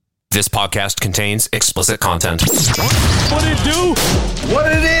This podcast contains explicit content. What it do?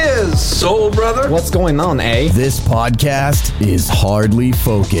 What it is, soul brother? What's going on, eh? This podcast is hardly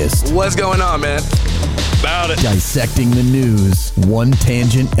focused. What's going on, man? About it. Dissecting the news, one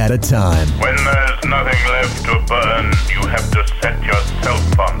tangent at a time. When there's nothing left to burn, you have to set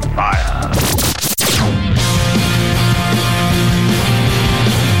yourself on fire.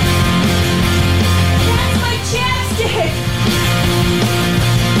 That's my chapstick!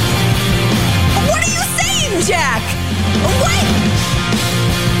 What are you saying, Jack? What?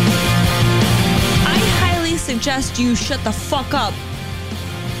 I highly suggest you shut the fuck up.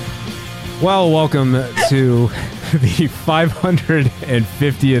 Well, welcome to the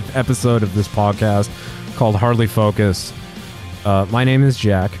 550th episode of this podcast called Hardly Focused. My name is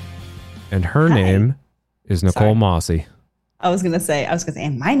Jack, and her name is Nicole Mossy. I was gonna say,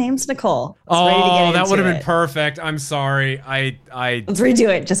 and my name's Nicole. Oh, that would have been perfect. I'm sorry. Let's redo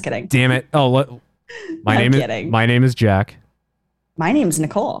it. Just kidding. Damn it. Oh, my name is Jack. My name's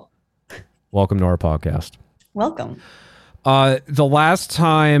Nicole. Welcome to our podcast. Welcome. The last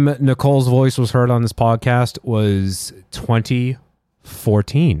time Nicole's voice was heard on this podcast was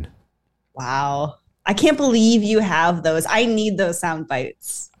 2014. Wow. I can't believe you have those. I need those sound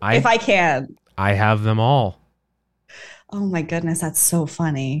bites. If I can. I have them all. Oh my goodness, that's so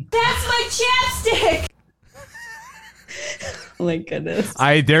funny. That's my chapstick! Oh my goodness.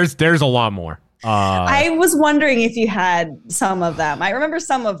 There's a lot more. I was wondering if you had some of them. I remember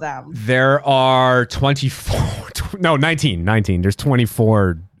some of them. There are 19. There's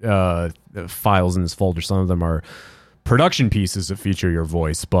 24 files in this folder. Some of them are production pieces that feature your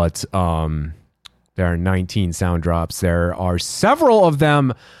voice, but there are 19 sound drops. There are several of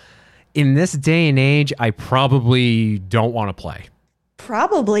them in this day and age I probably don't want to play.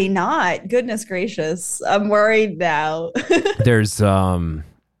 Probably not. Goodness gracious. I'm worried now. There's it's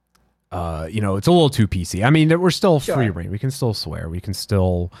a little too PC. I mean, we're still free reign. We can still swear. We can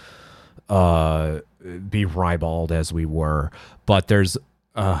still be ribald as we were. But there's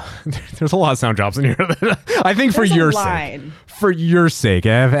a lot of sound drops in here. I think for your sake,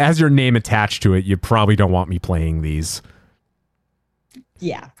 as your name attached to it, you probably don't want me playing these.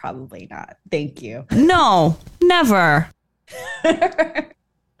 Yeah, probably not. Thank you. No, never. I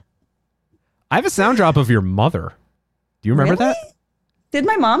have a sound drop of your mother. Do you remember that? Did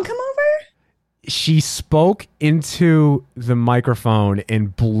my mom come over? She spoke into the microphone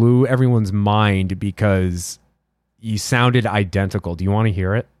and blew everyone's mind because you sounded identical. Do you want to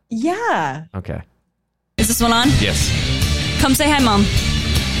hear it? Yeah. Okay. Is this one on? Yes. Come say hi, Mom.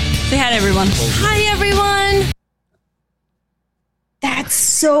 Say hi to everyone. Hi, everyone. That's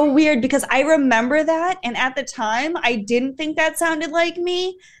so weird because I remember that. And at the time, I didn't think that sounded like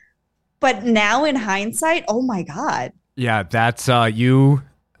me. But now in hindsight, oh my God. Yeah, that's you.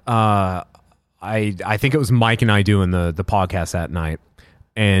 I think it was Mike and I doing the podcast that night.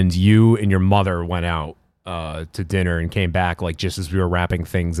 And you and your mother went out to dinner and came back like just as we were wrapping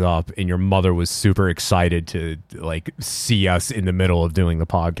things up, and your mother was super excited to like see us in the middle of doing the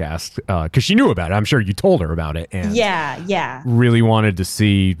podcast because she knew about it. I'm sure you told her about it, and yeah, really wanted to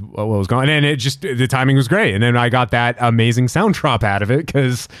see what was going on. And it just, the timing was great. And then I got that amazing sound drop out of it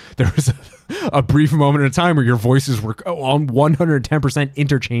because there was a brief moment in time where your voices were on 110%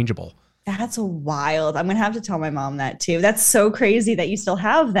 interchangeable. That's wild. I'm going to have to tell my mom that too. That's so crazy that you still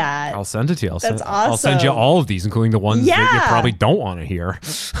have that. I'll send it to you. That's awesome. I'll send you all of these, including the ones that you probably don't want to hear.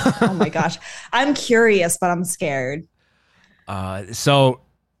 Oh my gosh. I'm curious, but I'm scared. So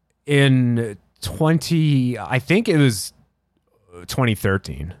in I think it was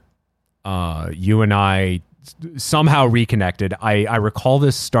 2013, you and I somehow reconnected. I recall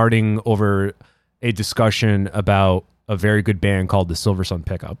this starting over a discussion about a very good band called the Silver Sun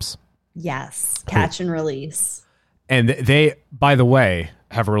Pickups. Yes, Catch and Release. And they, by the way,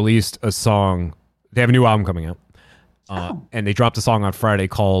 have released a song. They have a new album coming out. And they dropped a song on Friday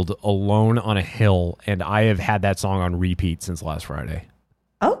called Alone on a Hill. And I have had that song on repeat since last Friday.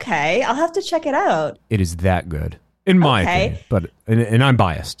 Okay, I'll have to check it out. It is that good, in my opinion. But and I'm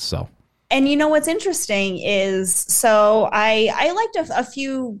biased, so. And you know what's interesting is, so I liked a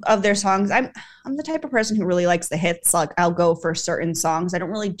few of their songs. I'm the type of person who really likes the hits. Like I'll go for certain songs. I don't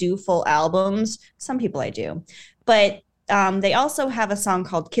really do full albums. Some people I do, but they also have a song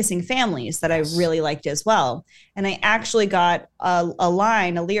called "Kissing Families" that I really liked as well. And I actually got a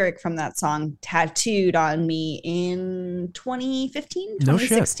lyric from that song tattooed on me in 2015,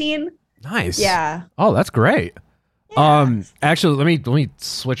 2016. No shit. Nice. Yeah. Oh, that's great. Yeah. Actually, let me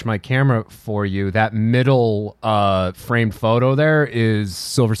switch my camera for you. That middle framed photo there is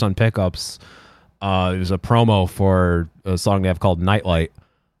Silver Sun Pickups. It was a promo for a song they have called Nightlight.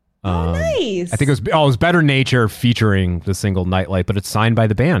 Nice. I think it was Better Nature featuring the single Nightlight, but it's signed by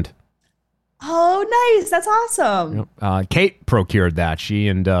the band. Oh, nice. That's awesome. Yep. Kate procured that. She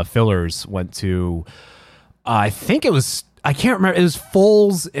and Fillers went to, I think it was, I can't remember. It was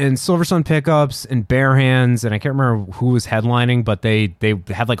Foals and Silver Sun Pickups and Bare Hands, and I can't remember who was headlining, but they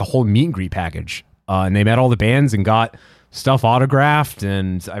had like a whole meet and greet package. And they met all the bands and got stuff autographed.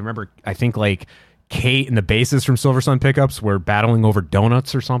 And I remember, I think like Kate and the bassist from Silver Sun Pickups were battling over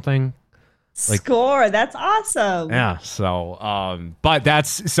donuts or something. Score. That's awesome. Yeah. So, but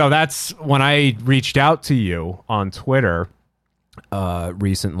that's when I reached out to you on Twitter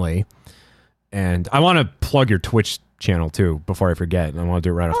recently, and I want to plug your Twitch channel too before I forget. I want to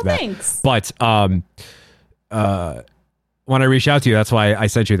do it right after that. Thanks. But when I reached out to you, that's why I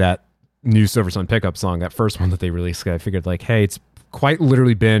sent you that new Silver Sun Pickup song, that first one that they released. I figured like, hey, it's quite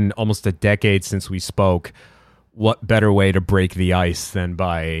literally been almost a decade since we spoke. What better way to break the ice than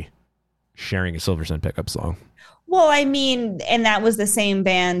by sharing a Silver Sun Pickup song? Well, I mean, and that was the same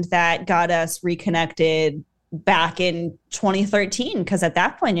band that got us reconnected back in 2013, because at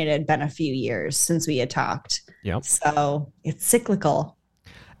that point it had been a few years since we had talked. Yep. So it's cyclical.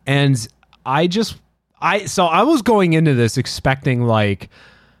 And I was going into this expecting like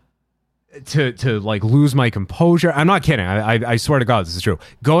to like lose my composure. I'm not kidding. I swear to God, this is true.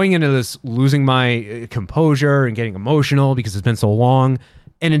 Going into this, losing my composure and getting emotional because it's been so long.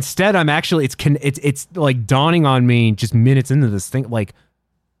 And instead, I'm actually, it's like dawning on me just minutes into this thing. Like,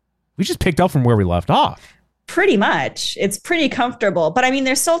 we just picked up from where we left off. Pretty much. It's pretty comfortable. But I mean,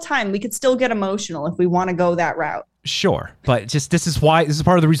 there's still time. We could still get emotional if we want to go that route. Sure. But just this is part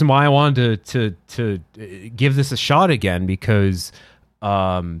of the reason why I wanted to give this a shot again, because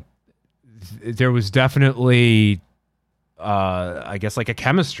there was definitely, I guess, like a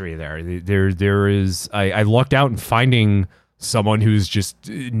chemistry there. There is, I lucked out in finding someone who's just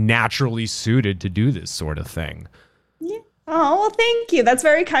naturally suited to do this sort of thing. Yeah. Oh, well, thank you. That's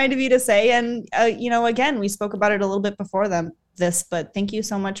very kind of you to say. And, again, we spoke about it a little bit before this, but thank you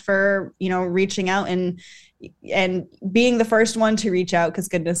so much for, reaching out and being the first one to reach out, because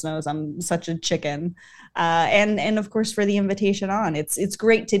goodness knows I'm such a chicken. And of course, for the invitation on. It's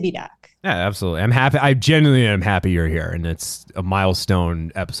great to be back. Yeah, absolutely. I'm happy. I genuinely am happy you're here, and it's a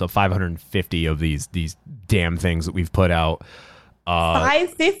milestone episode, 550 of these damn things that we've put out.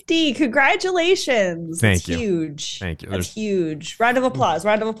 550. Congratulations. Thank you. Huge. Thank you. That's huge. Round of applause.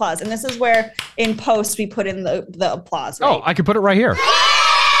 And this is where in post we put in the applause, right? Oh, I could put it right here. There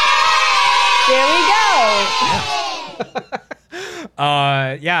we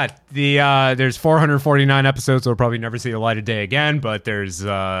go. There's 449 episodes, so we'll probably never see the light of day again, but there's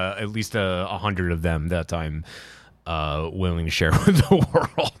at least 100 of them that I'm willing to share with the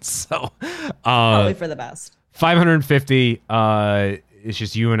world. So probably for the best. 550. It's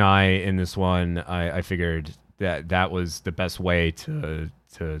just you and I in this one. I figured that was the best way to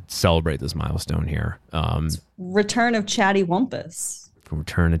celebrate this milestone here. Return of Chatty Wumpus.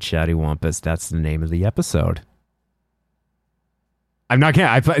 Return of Chatty Wumpus. That's the name of the episode. I'm not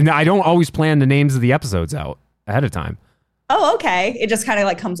kidding. I don't always plan the names of the episodes out ahead of time. Oh, okay. It just kind of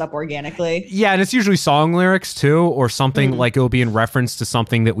like comes up organically. Yeah, and it's usually song lyrics too, or something like it'll be in reference to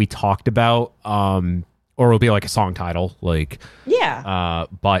something that we talked about, or it'll be like a song title, like yeah.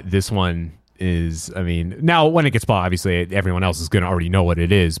 But this one is, I mean, now when it gets bought, obviously everyone else is going to already know what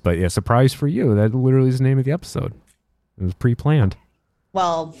it is. But yeah, surprise for you, that literally is the name of the episode. It was pre-planned.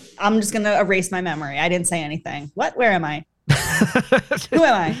 Well, I'm just going to erase my memory. I didn't say anything. What? Where am I? Who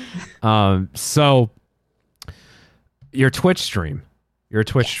am I? So your Twitch stream. You're a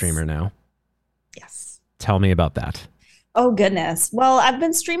Twitch streamer now. Yes. Tell me about that. Oh, goodness. Well, I've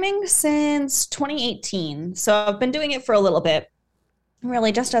been streaming since 2018. So I've been doing it for a little bit,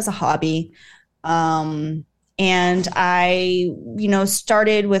 really just as a hobby. And I,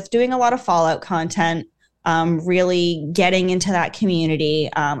 started with doing a lot of Fallout content, really getting into that community.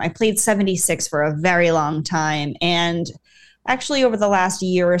 I played 76 for a very long time, and actually over the last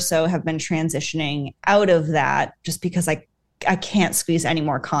year or so have been transitioning out of that just because I can't squeeze any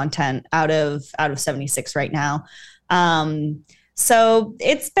more content out of 76 right now. So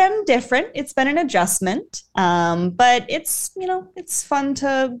it's been different. It's been an adjustment. But it's fun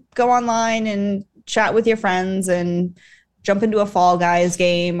to go online and chat with your friends and jump into a Fall Guys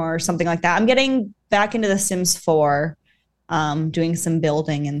game or something like that. I'm getting back into The Sims 4, doing some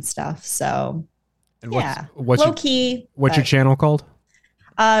building and stuff. So and what's low key. What's your channel called?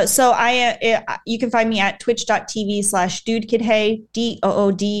 So you can find me at twitch.tv/doodkidhey,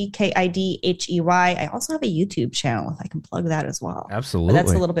 DOODKIDHEY. I also have a YouTube channel if I can plug that as well. Absolutely. But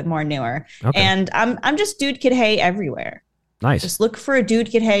that's a little bit more newer. Okay. And I'm just Dude Kid Hey everywhere. Nice. Just look for a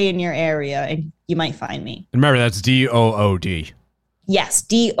Dude Get Hay in your area and you might find me. And remember, that's DOOD. Yes,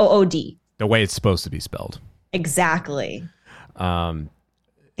 DOOD. The way it's supposed to be spelled. Exactly.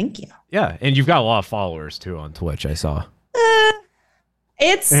 Thank you. Yeah, and you've got a lot of followers too on Twitch, I saw.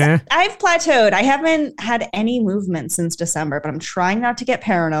 I've plateaued. I haven't had any movement since December, but I'm trying not to get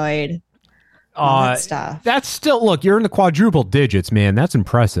paranoid. All that stuff. That's still, look, you're in the quadruple digits, man. That's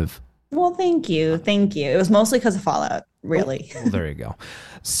impressive. Well, thank you. Thank you. It was mostly because of Fallout, really. Well, there you go.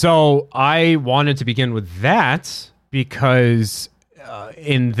 So I wanted to begin with that because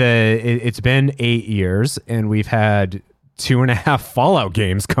it's been 8 years and we've had 2.5 Fallout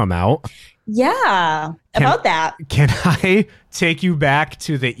games come out. Yeah, about that. Can I take you back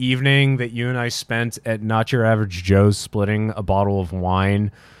to the evening that you and I spent at Not Your Average Joe's splitting a bottle of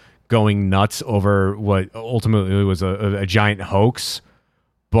wine, going nuts over what ultimately was a giant hoax?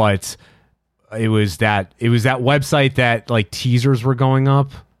 But it was that website that like teasers were going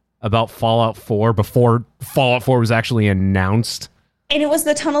up about Fallout 4 before Fallout 4 was actually announced. And it was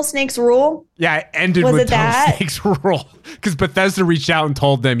the Tunnel Snakes rule? Yeah, it ended with Tunnel Snakes rule. Because Bethesda reached out and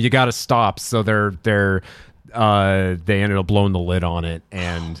told them, you got to stop. So they ended up blowing the lid on it.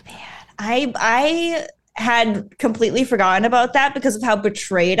 And I had completely forgotten about that because of how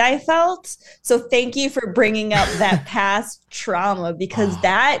betrayed I felt. So thank you for bringing up that past trauma because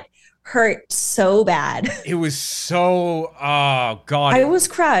that hurt so bad. It was so, oh God. I was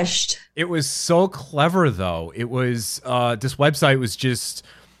crushed. It was so clever though. It was, this website was just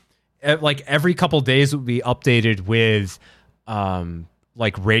like every couple days it would be updated with,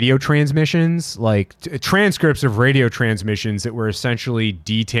 like radio transmissions, like transcripts of radio transmissions that were essentially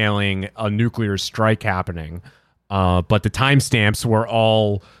detailing a nuclear strike happening. But the timestamps were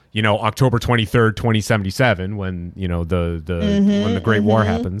all, October 23rd, 2077, when, when the Great War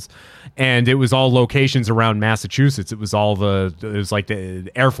happens. And it was all locations around Massachusetts. It was like the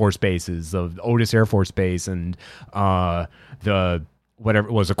Air Force bases of Otis Air Force Base and the whatever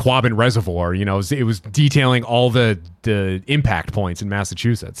it was, a Quabbin Reservoir. It was detailing all the impact points in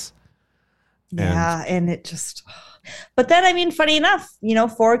Massachusetts. Yeah, and it just... But then, funny enough,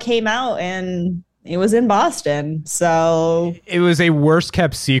 4 came out and it was in Boston, so... It was a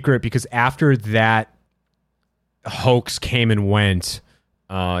worst-kept secret because after that hoax came and went,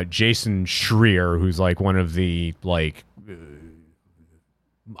 Jason Schreier, who's like one of the,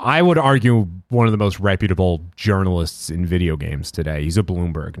 I would argue one of the most reputable journalists in video games today. He's a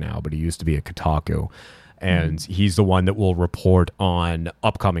Bloomberg now, but he used to be at Kotaku. And he's the one that will report on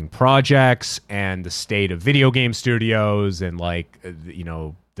upcoming projects and the state of video game studios and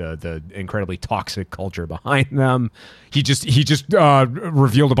the incredibly toxic culture behind them. He just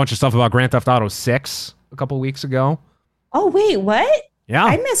revealed a bunch of stuff about Grand Theft Auto 6 a couple weeks ago. Oh, wait, what? Yeah.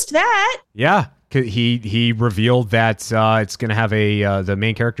 I missed that. Yeah. He revealed that it's going to have the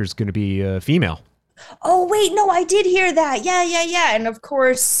main character is going to be female. Oh, wait, no, I did hear that. Yeah. And of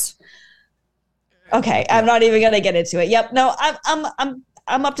course... Okay, I'm not even gonna get into it. Yep, no,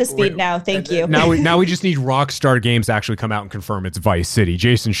 I'm up to speed now. Thank you. Now we just need Rockstar Games to actually come out and confirm it's Vice City.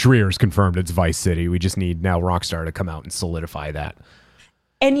 Jason Schreier's confirmed it's Vice City. We just need now Rockstar to come out and solidify that.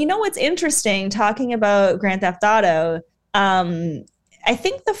 And you know what's interesting? Talking about Grand Theft Auto, I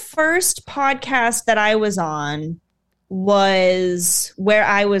think the first podcast that I was on was where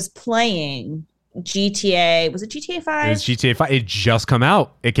I was playing GTA. Was it GTA 5? It was GTA 5. It just come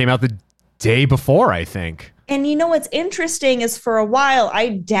out. It came out the day before, I think. And you know what's interesting is for a while I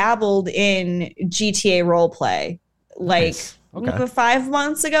dabbled in GTA roleplay, Nice. Okay. 5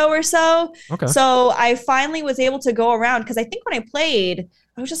 months ago or so. Okay. So I finally was able to go around because I think when I played,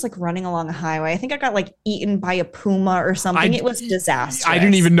 I was just running along a highway. I think I got eaten by a puma or something. It was disastrous. I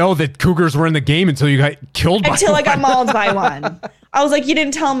didn't even know that cougars were in the game until you got killed by one. Until I got mauled by one. I was like, you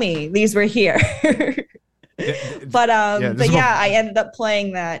didn't tell me these were here. But I ended up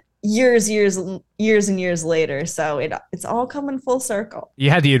playing that years and years later. So it's all coming full circle. You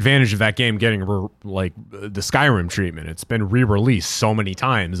had the advantage of that game getting the Skyrim treatment. It's been re-released so many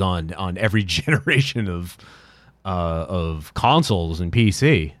times on every generation of consoles and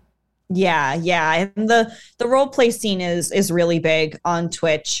PC. Yeah, and the role play scene is really big on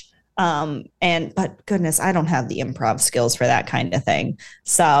Twitch. But goodness, I don't have the improv skills for that kind of thing.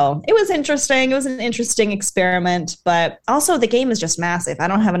 So it was interesting. It was an interesting experiment, but also the game is just massive. I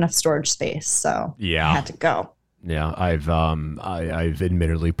don't have enough storage space, so yeah, I had to go. Yeah, I've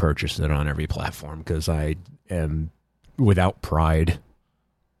admittedly purchased it on every platform because I am without pride.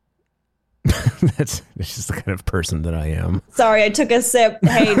 That's just the kind of person that I am. Sorry, I took a sip.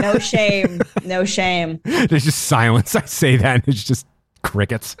 Hey, no shame. No shame. There's just silence. I say that and it's just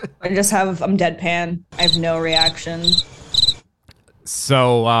crickets. I'm deadpan. I have no reaction.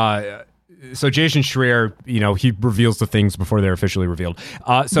 So Jason Schreier, he reveals the things before they're officially revealed.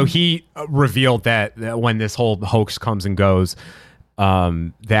 So he revealed that when this whole hoax comes and goes,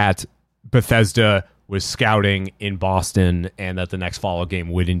 that Bethesda was scouting in Boston and that the next Fallout game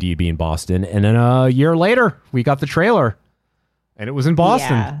would indeed be in Boston. And then a year later, we got the trailer and it was in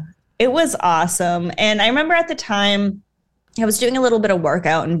Boston. Yeah, it was awesome. And I remember at the time, I was doing a little bit of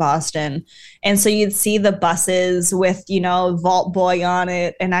workout in Boston. And so you'd see the buses with, Vault Boy on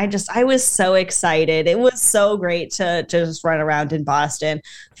it. And I was so excited. It was so great to just run around in Boston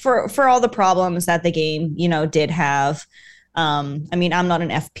for all the problems that the game, did have. I'm not an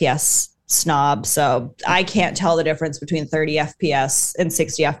FPS snob, so I can't tell the difference between 30 FPS and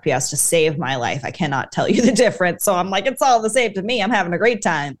 60 FPS to save my life. I cannot tell you the difference. So I'm like, it's all the same to me. I'm having a great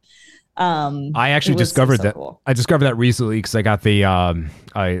time. I actually discovered that. Cool. I discovered that recently because I got the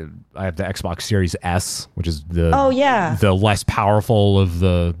I have the Xbox Series S, which is the less powerful of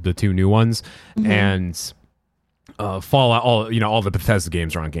the two new ones, and Fallout. All the Bethesda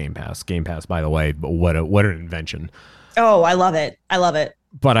games are on Game Pass. Game Pass, by the way, but what an invention! Oh, I love it. I love it.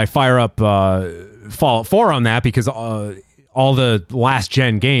 But I fire up Fallout 4 on that because all the last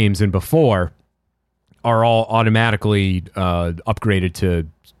gen games and before are all automatically upgraded to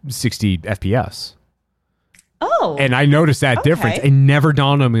 60 FPS. Oh. And I noticed that difference. It never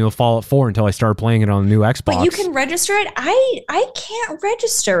dawned on me with Fallout 4 until I started playing it on the new Xbox. But you can register it? I can't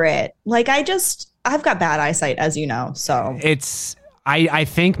register it. Like, I've got bad eyesight, as you know, so. I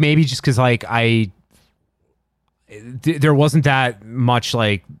think maybe just because, like, there wasn't that much,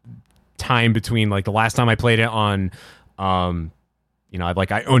 like, time between, like, the last time I played it on, I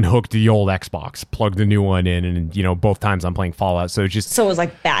unhooked the old Xbox, plugged the new one in, and, both times I'm playing Fallout. So it was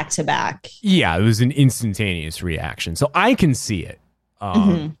like back to back. Yeah, it was an instantaneous reaction. So I can see it.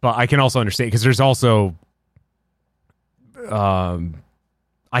 But I can also understand because there's also,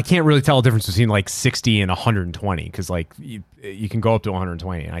 I can't really tell the difference between like 60 and 120 because like you can go up to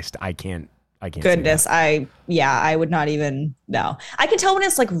 120 and I can't. Goodness, I would not even know. I can tell when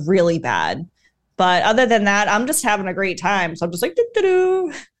it's like really bad. But other than that, I'm just having a great time. So I'm just like,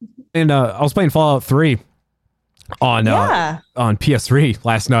 doo-doo-doo. And I was playing Fallout 3 on PS3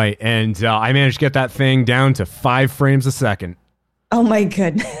 last night, and I managed to get that thing down to 5 frames a second. Oh my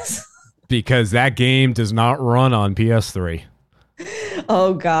goodness. Because that game does not run on PS3.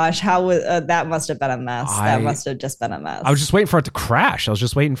 Oh gosh, how was that? Must have been a mess. That must have just been a mess. I was just waiting for it to crash. I was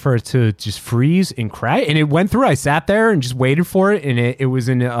just waiting for it to just freeze and crash, and it went through. I sat there and just waited for it, and it was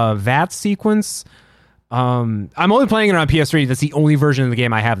in a VAT sequence. I'm only playing it on PS3. That's the only version of the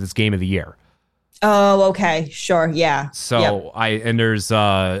game I have that's Game of the Year. Oh, okay, sure, yeah. So I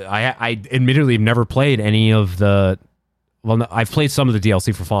admittedly have never played any of the. Well, no, I've played some of the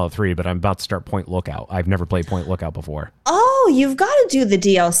DLC for Fallout 3, but I'm about to start Point Lookout. I've never played Point Lookout before. Oh, you've got to do the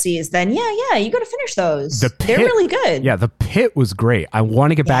DLCs then. Yeah, you got to finish those. They're really good. Yeah, the Pit was great. I want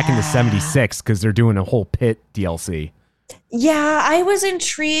to get back into 76 because they're doing a whole Pit DLC. Yeah, I was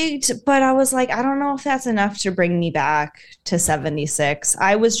intrigued, but I was like, I don't know if that's enough to bring me back to 76.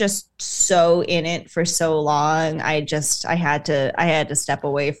 I was just so in it for so long. I had to step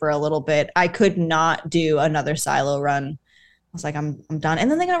away for a little bit. I could not do another silo run. I was like, I'm done. And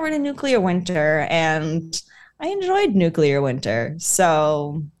then they got rid of Nuclear Winter, and I enjoyed Nuclear Winter.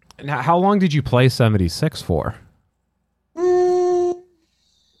 So, and how long did you play 76 for? A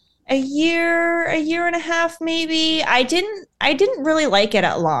year and a half, maybe. I didn't really like it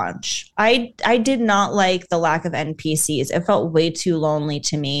at launch. I did not like the lack of NPCs. It felt way too lonely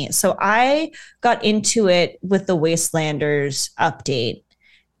to me. So I got into it with the Wastelanders update.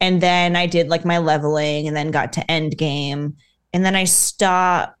 And then I did like my leveling and then got to end game. And then I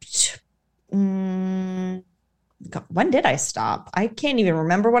stopped. God, when did I stop? I can't even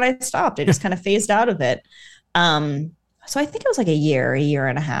remember when I stopped. I just kind of phased out of it. So I think it was like a year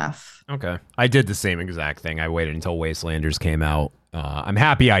and a half. Okay. I did the same exact thing. I waited until Wastelanders came out. I'm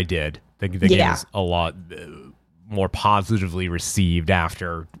happy I did. The game is a lot more positively received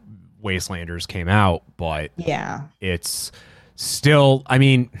after Wastelanders came out, but it's still, I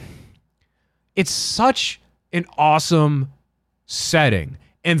mean, it's such an awesome setting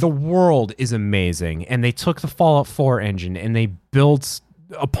and the world is amazing, and they took the Fallout 4 engine and they built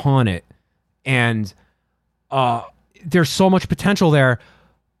upon it, and there's so much potential there,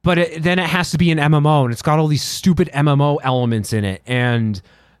 but then it has to be an MMO, and it's got all these stupid MMO elements in it, and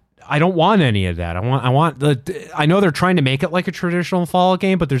I don't want any of that. I know they're trying to make it like a traditional Fallout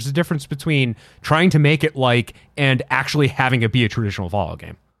game, but there's a difference between trying to make it like and actually having it be a traditional Fallout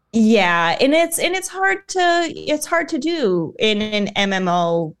game. Yeah, and it's hard to do in an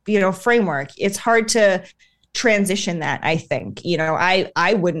MMO, framework. It's hard to transition that. I think,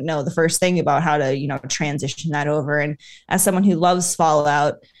 I wouldn't know the first thing about how to, transition that over. And as someone who loves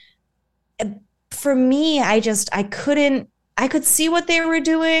Fallout, for me, I could see what they were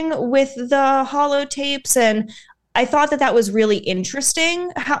doing with the holotapes, and I thought that was really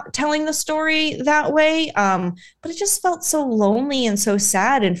interesting, telling the story that way. But it just felt so lonely and so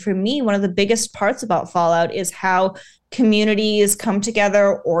sad. And for me, one of the biggest parts about Fallout is how communities come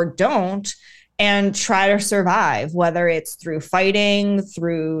together or don't and try to survive, whether it's through fighting,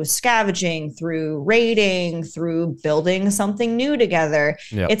 through scavenging, through raiding, through building something new together.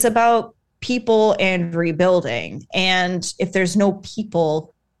 Yep. It's about people and rebuilding. And if there's no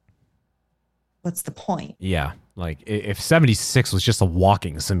people, what's the point? Yeah. Like if 76 was just a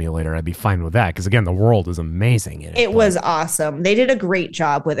walking simulator, I'd be fine with that. Because again, the world is amazing in it. It was awesome. They did a great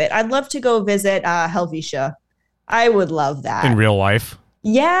job with it. I'd love to go visit Helvetia. I would love that. In real life?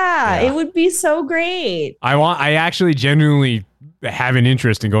 Yeah, it would be so great. I actually genuinely have an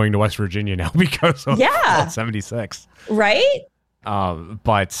interest in going to West Virginia now because of 76. Right?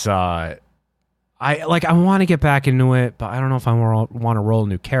 But I want to get back into it, but I don't know if I want to roll a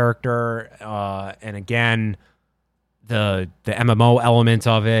new character. And again, the MMO element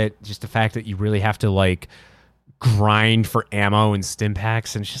of it, just the fact that you really have to like grind for ammo and stim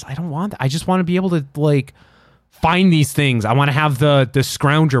packs, and it's just I don't want that. I just want to be able to like find these things. I want to have the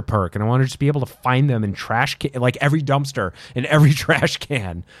scrounger perk, and I want to just be able to find them in trash like every dumpster and every trash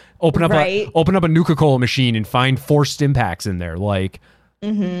can. Open up a Nuka-Cola machine and find 4 stim packs in there. Like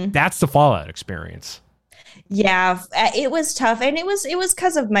that's the Fallout experience. Yeah, it was tough, and it was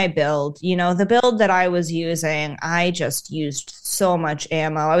because of my build. The build that I was using, I just used so much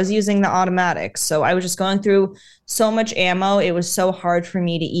ammo. I was using the automatics, so I was just going through so much ammo. It was so hard for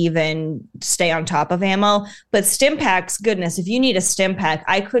me to even stay on top of ammo. But stim packs, goodness, if you need a stim pack,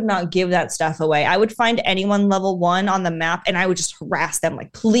 I could not give that stuff away. I would find anyone level 1 on the map, and I would just harass them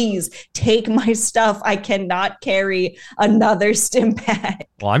like, please take my stuff. I cannot carry another stim pack.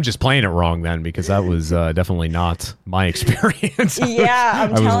 Well, I'm just playing it wrong then, because that was definitely not my experience. Yeah,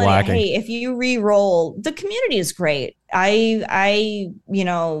 I'm telling you, hey, if you re-roll, the community is great.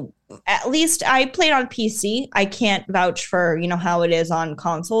 At least I played on PC. I can't vouch for, how it is on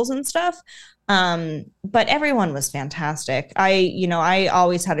consoles and stuff. But everyone was fantastic. I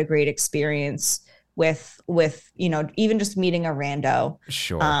always had a great experience with even just meeting a rando.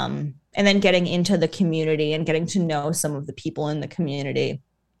 Sure. And then getting into the community and getting to know some of the people in the community.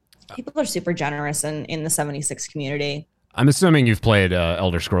 People are super generous in the 76 community. I'm assuming you've played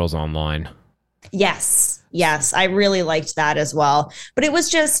Elder Scrolls Online. Yes, I really liked that as well. But it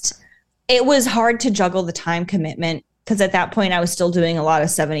was hard to juggle the time commitment, because at that point I was still doing a lot of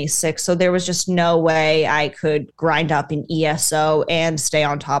 76. So there was just no way I could grind up an ESO and stay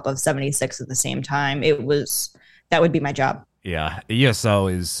on top of 76 at the same time. That would be my job. Yeah, ESO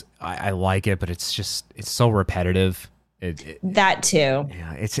is, I like it, but it's so repetitive. That too.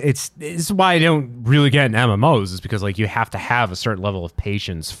 Yeah, it's why I don't really get in MMOs, is because like you have to have a certain level of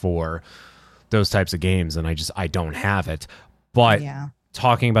patience for those types of games, and I don't have it. But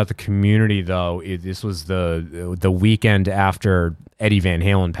talking about the community though, this was the weekend after Eddie Van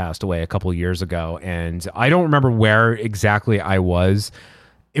Halen passed away a couple of years ago, and I don't remember where exactly I was.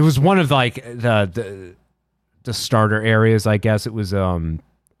 It was one of like the starter areas, I guess. It was a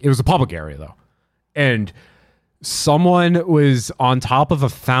public area though, and someone was on top of a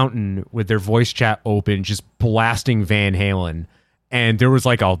fountain with their voice chat open, just blasting Van Halen. And there was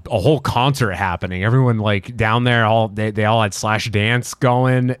like a whole concert happening. Everyone like down there, they all had Slash Dance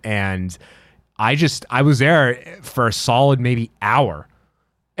going. And I was there for a solid maybe hour.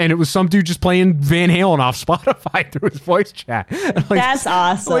 And it was some dude just playing Van Halen off Spotify through his voice chat. Like, that's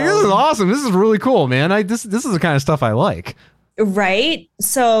awesome. Like, this is awesome. This is really cool, man. This is the kind of stuff I like. Right.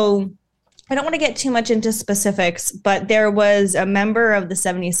 So I don't want to get too much into specifics, but there was a member of the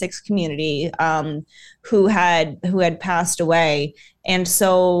 76 community who had passed away. And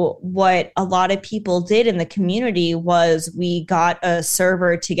so what a lot of people did in the community was we got a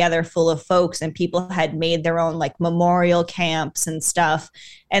server together full of folks, and people had made their own like memorial camps and stuff.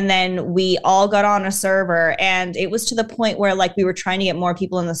 And then we all got on a server, and it was to the point where like we were trying to get more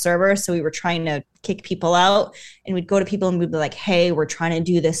people in the server. So we were trying to kick people out, and we'd go to people and we'd be like, hey, we're trying to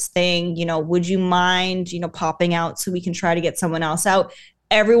do this thing, would you mind, popping out so we can try to get someone else out?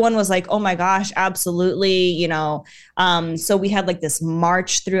 Everyone was like, oh my gosh, absolutely. So we had like this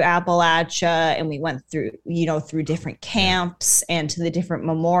march through Appalachia, and we went through, through different camps and to the different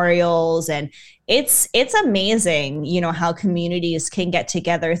memorials. And it's amazing, how communities can get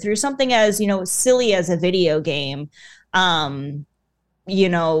together through something as, silly as a video game. You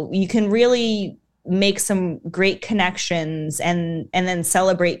can really make some great connections and then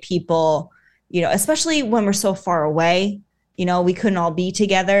celebrate people, especially when we're so far away. We couldn't all be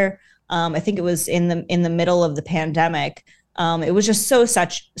together. I think it was in the middle of the pandemic. It was just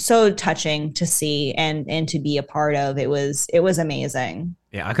so touching to see and to be a part of. It was amazing.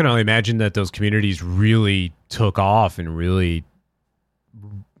 Yeah, I can only imagine that those communities really took off and really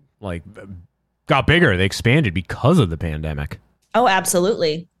got bigger. They expanded because of the pandemic. Oh,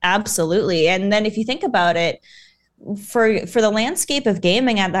 absolutely. Absolutely. And then if you think about it, for the landscape of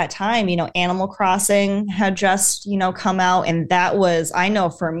gaming at that time, Animal Crossing had just, come out. And that was, I know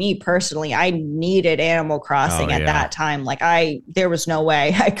for me personally, I needed Animal Crossing at that time. There was no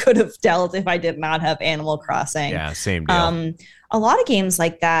way I could have dealt if I did not have Animal Crossing. Yeah, same deal. A lot of games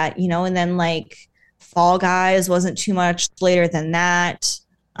like that, and then Fall Guys wasn't too much later than that.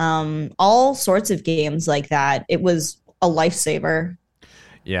 All sorts of games like that. It was a lifesaver.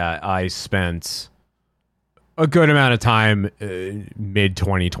 Yeah, I spent a good amount of time mid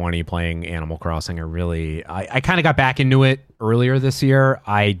 2020 playing Animal Crossing. I kind of got back into it earlier this year.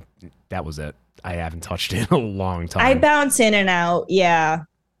 That was it. I haven't touched it in a long time. I bounce in and out. Yeah.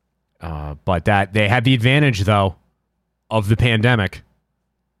 But they had the advantage though of the pandemic.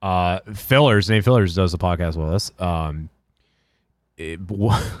 Nate Fillers does the podcast with us.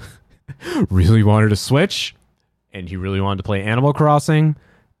 Really wanted to switch, and he really wanted to play Animal Crossing,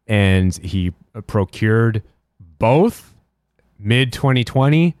 and he procured both mid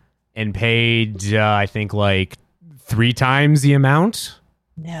 2020 and paid I think 3 times the amount.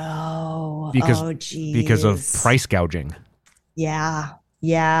 No. Because of price gouging. Yeah.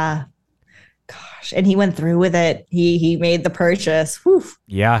 Gosh, and he went through with it. He made the purchase. Whew.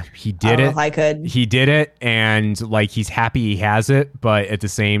 Yeah, he did it. If I could. He did it, and he's happy he has it, but at the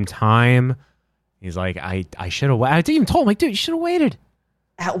same time, he's like, I should have. I even told him, dude, you should have waited.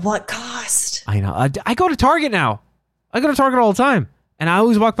 At what cost? I know. I go to Target now. I go to Target all the time, and I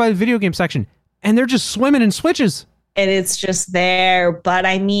always walk by the video game section, and they're just swimming in Switches. And it's just there. But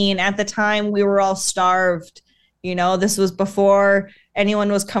I mean, at the time, we were all starved. This was before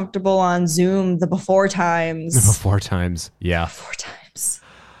anyone was comfortable on Zoom. The before times. Yeah. Before times.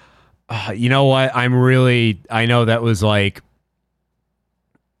 You know what? I know that was a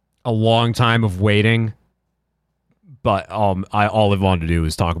long time of waiting, but all I wanted to do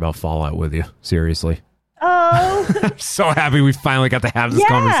was talk about Fallout with you. Seriously. Oh. I'm so happy we finally got to have this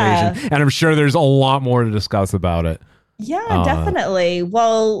conversation, and I'm sure there's a lot more to discuss about it. Yeah, definitely.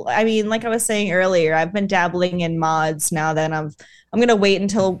 Well, I mean, like I was saying earlier, I've been dabbling in mods now that I'm going to wait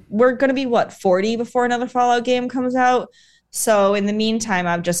until we're going to be 40 before another Fallout game comes out. So in the meantime,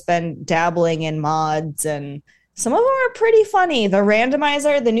 I've just been dabbling in mods, and some of them are pretty funny.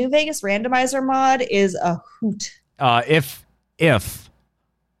 The New Vegas randomizer mod is a hoot. If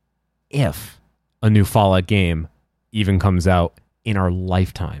a new Fallout game even comes out in our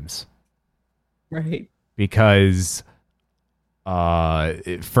lifetimes. Right. Because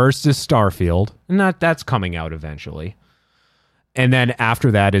first is Starfield, and that's coming out eventually. And then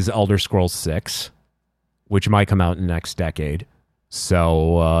after that is Elder Scrolls 6, which might come out in the next decade.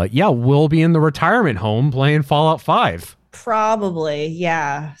 So, we'll be in the retirement home playing Fallout 5. Probably,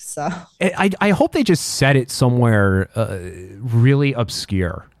 yeah. So I hope they just set it somewhere really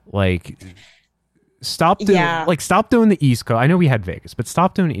obscure. Stop doing the East Coast. I know we had Vegas, but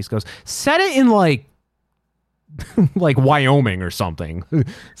stop doing the East Coast. Set it in Wyoming or something.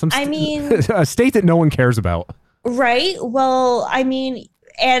 A state that no one cares about. Right. Well, I mean,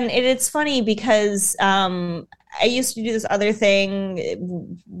 and it's funny because I used to do this other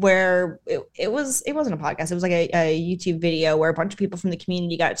thing where it wasn't a podcast. It was a YouTube video where a bunch of people from the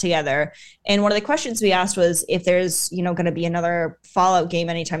community got together. And one of the questions we asked was, if there's, going to be another Fallout game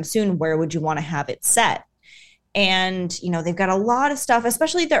anytime soon, where would you want to have it set? And, they've got a lot of stuff,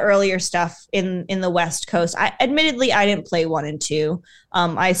 especially the earlier stuff in the West Coast. Admittedly, I didn't play 1 and 2.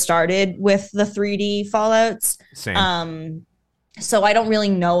 I started with the 3D Fallouts. Same. So I don't really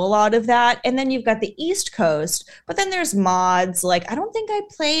know a lot of that. And then you've got the East Coast, but then there's mods. I don't think I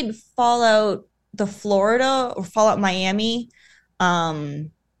played Fallout the Florida or Fallout Miami.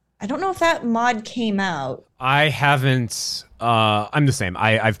 I don't know if that mod came out. I haven't. I'm the same.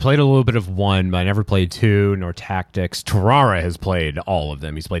 I've played a little bit of 1, but I never played 2 nor Tactics. Terrara has played all of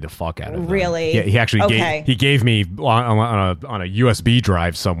them. He's played the fuck out of them. Really? Yeah, he actually gave me on a USB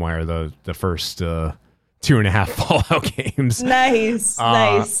drive somewhere the first 2.5 Fallout games. Nice.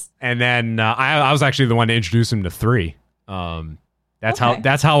 And then I was actually the one to introduce him to 3. That's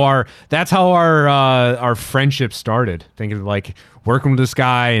how our friendship started. Thinking working with this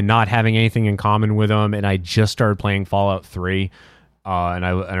guy and not having anything in common with him, and I just started playing Fallout 3. And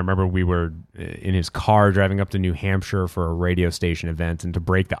I remember we were in his car driving up to New Hampshire for a radio station event, and to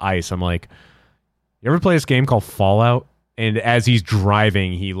break the ice, I'm like, you ever play this game called Fallout? And as he's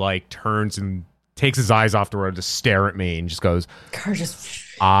driving, he like turns and takes his eyes off the road to stare at me and just goes,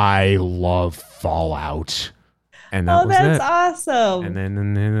 I love Fallout. And that was that's it. awesome. And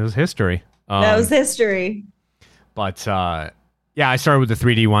then it was history. That was history. But yeah, I started with the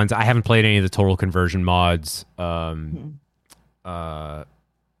 3D ones. I haven't played any of the Total Conversion mods. But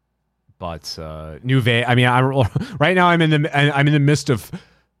New Vegas. I mean, right now I'm in the midst of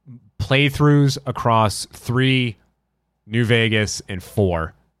playthroughs across 3, New Vegas, and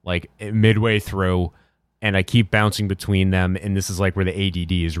 4. Like midway through, and I keep bouncing between them. And this is like where the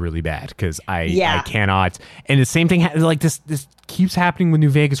ADD is really bad because I cannot. And the same thing, like this keeps happening with New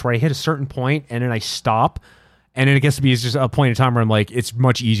Vegas, where I hit a certain point and then I stop. And then it gets to be just a point in time where I'm like, it's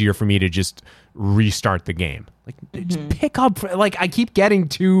much easier for me to just restart the game. Like, just pick up. Like, I keep getting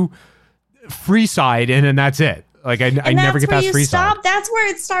to free side, and then that's it. Like, I never get past free side. That's where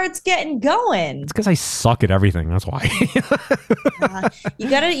it starts getting going. It's because I suck at everything. That's why. You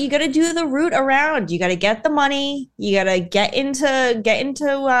gotta do the route around. You gotta get the money. You gotta get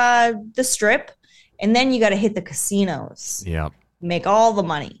into the strip, and then you gotta hit the casinos. Yeah, make all the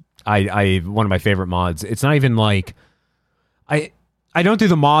money. I one of my favorite mods. It's not even like I don't do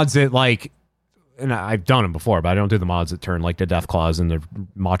the mods that like, and I've done them before, but I don't do the mods that turn like the Death Claws and the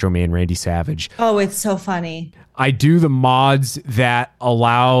Macho Man Randy Savage. Oh, it's so funny. I do the mods that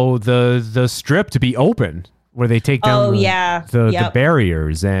allow the strip to be open, where they take down the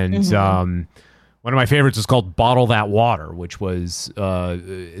barriers. And one of my favorites is called Bottle That Water, which was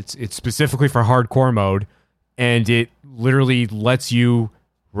it's specifically for hardcore mode, and it literally lets you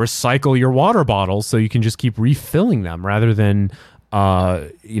recycle your water bottles so you can just keep refilling them rather than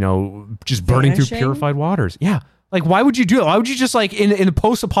just burning through purified waters. Yeah. Like, why would you do that? Why would you just like in the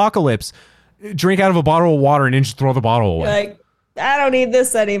post-apocalypse drink out of a bottle of water and then just throw the bottle away? Like, I don't need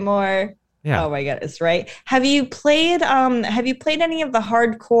this anymore. Yeah. Oh my goodness, right? Have you played any of the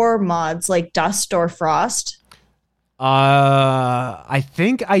hardcore mods like Dust or Frost? I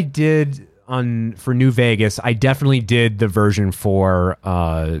think I did for New Vegas. I definitely did the version for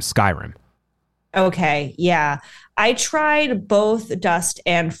Skyrim. Okay, yeah. I tried both Dust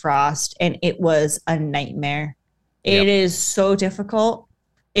and Frost, and it was a nightmare. It is so difficult.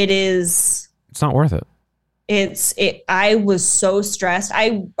 It's not worth it. I was so stressed.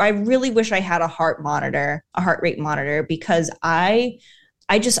 I really wish I had a heart rate monitor, because I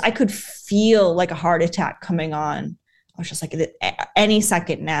could feel like a heart attack coming on. I was just like, any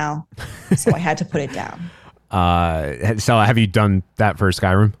second now. So I had to put it down. So have you done that for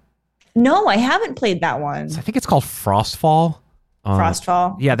Skyrim? No, I haven't played that one. I think it's called Frostfall.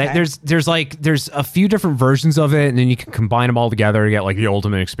 Frostfall. Yeah, okay. there's a few different versions of it, and then you can combine them all together to get like the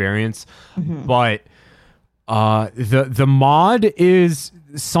ultimate experience. Mm-hmm. But the mod is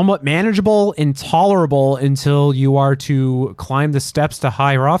somewhat manageable and tolerable until you are to climb the steps to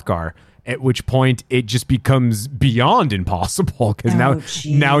High Hrothgar, at which point it just becomes beyond impossible because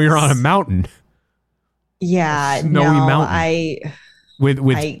now you're on a mountain. Yeah, snowy mountain.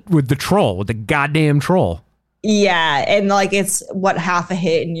 With the troll, with the goddamn troll. Yeah, and like it's half a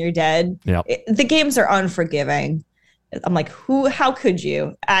hit and you're dead. Yep. The games are unforgiving. I'm like, how could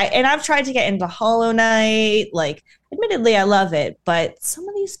you? I've tried to get into Hollow Knight. Like, admittedly, I love it, but some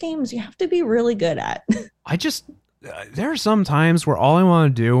of these games you have to be really good at. There are some times where all I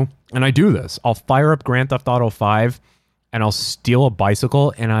want to do, and I do this, I'll fire up Grand Theft Auto 5 and I'll steal a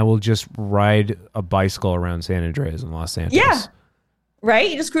bicycle and I will just ride a bicycle around San Andreas in Los Santos. Yeah.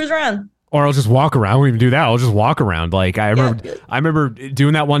 Right? You just cruise around. Or I'll just walk around. I won't even do that. I'll just walk around. Like I remember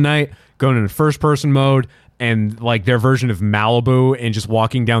doing that one night, going into first person mode and like their version of Malibu and just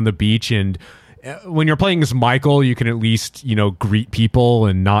walking down the beach. And when you're playing as Michael, you can at least, greet people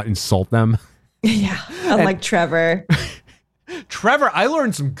and not insult them. Yeah. Unlike Trevor. Trevor, I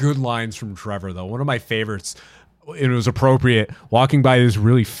learned some good lines from Trevor though. One of my favorites, and it was appropriate, walking by this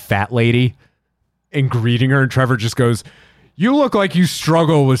really fat lady and greeting her, and Trevor just goes, "You look like you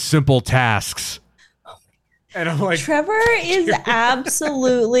struggle with simple tasks." And I'm like, Trevor is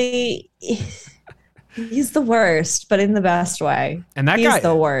absolutely, he's the worst, but in the best way. And he's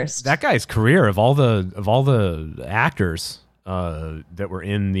the worst. That guy's career of all the actors that were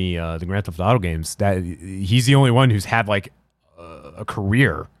in the Grand Theft Auto games, that he's the only one who's had like a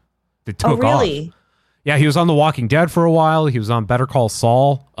career that took off. Yeah, he was on The Walking Dead for a while. He was on Better Call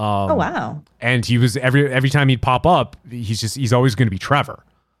Saul. Oh wow! And he was every time he'd pop up, he's always going to be Trevor.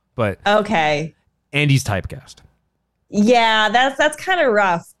 But okay, and he's typecast. Yeah, that's kind of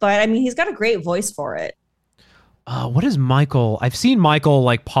rough. But I mean, he's got a great voice for it. what is Michael? I've seen Michael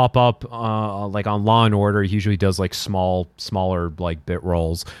like pop up like on Law and Order. He usually does like smaller like bit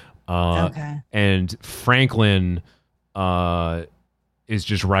roles. Okay. And Franklin is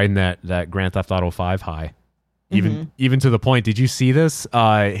just riding that Grand Theft Auto 5 high. Even to the point, did you see this?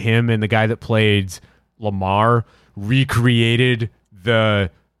 Him and the guy that played Lamar recreated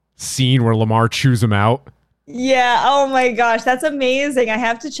the scene where Lamar chews him out. Yeah. Oh my gosh. That's amazing. I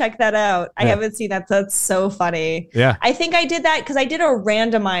have to check that out. I haven't seen that. That's so funny. Yeah. I think I did that because I did a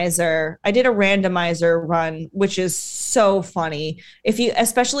randomizer. Run, which is so funny.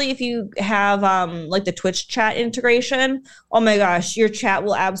 Especially if you have like the Twitch chat integration, oh my gosh, your chat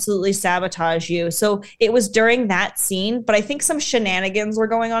will absolutely sabotage you. So it was during that scene, but I think some shenanigans were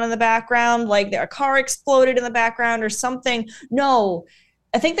going on in the background, like a car exploded in the background or something. No,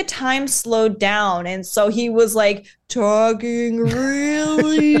 I think the time slowed down. And so he was like talking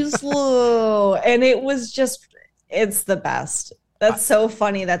really slow. And it was it's the best. That's so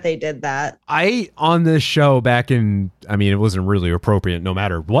funny that they did that. On this show back in, it wasn't really appropriate no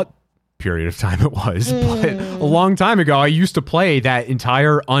matter what period of time it was, but a long time ago, I used to play that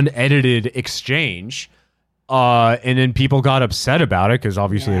entire unedited exchange. And then people got upset about it because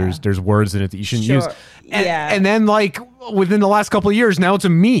obviously there's words in it that you shouldn't use. And then like within the last couple of years, now it's a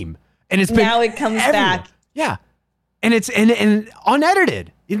meme, and it's been now it comes everywhere. back. Yeah, and it's and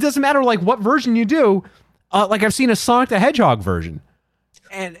unedited. It doesn't matter like what version you do. Like I've seen a Sonic the Hedgehog version,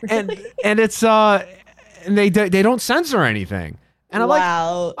 and it's and they don't censor anything. And I'm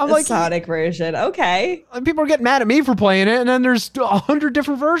like Sonic version. Okay. People are getting mad at me for playing it, and then there's 100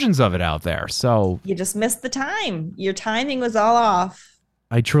 different versions of it out there. So you just missed the time. Your timing was all off.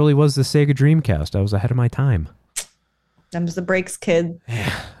 I truly was the Sega Dreamcast. I was ahead of my time. I'm just a breaks kid.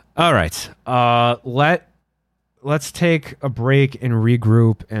 All right. Let's take a break and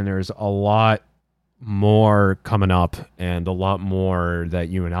regroup, and there's a lot more coming up and a lot more that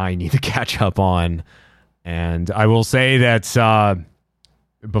you and I need to catch up on. And I will say that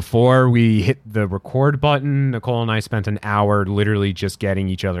before we hit the record button, Nicole and I spent an hour literally just getting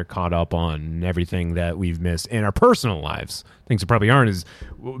each other caught up on everything that we've missed in our personal lives. Things that probably aren't as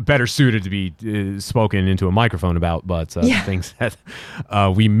better suited to be spoken into a microphone about, but things that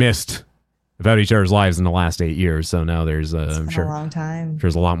we missed about each other's lives in the last 8 years. So now there's, I'm sure, a long time.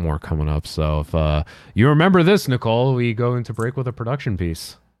 There's a lot more coming up. So if you remember this, Nicole, we go into break with a production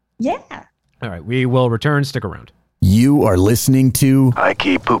piece. Yeah. All right, we will return. Stick around. You are listening to I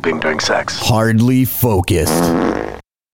Keep Pooping During Sex. Hardly Focused.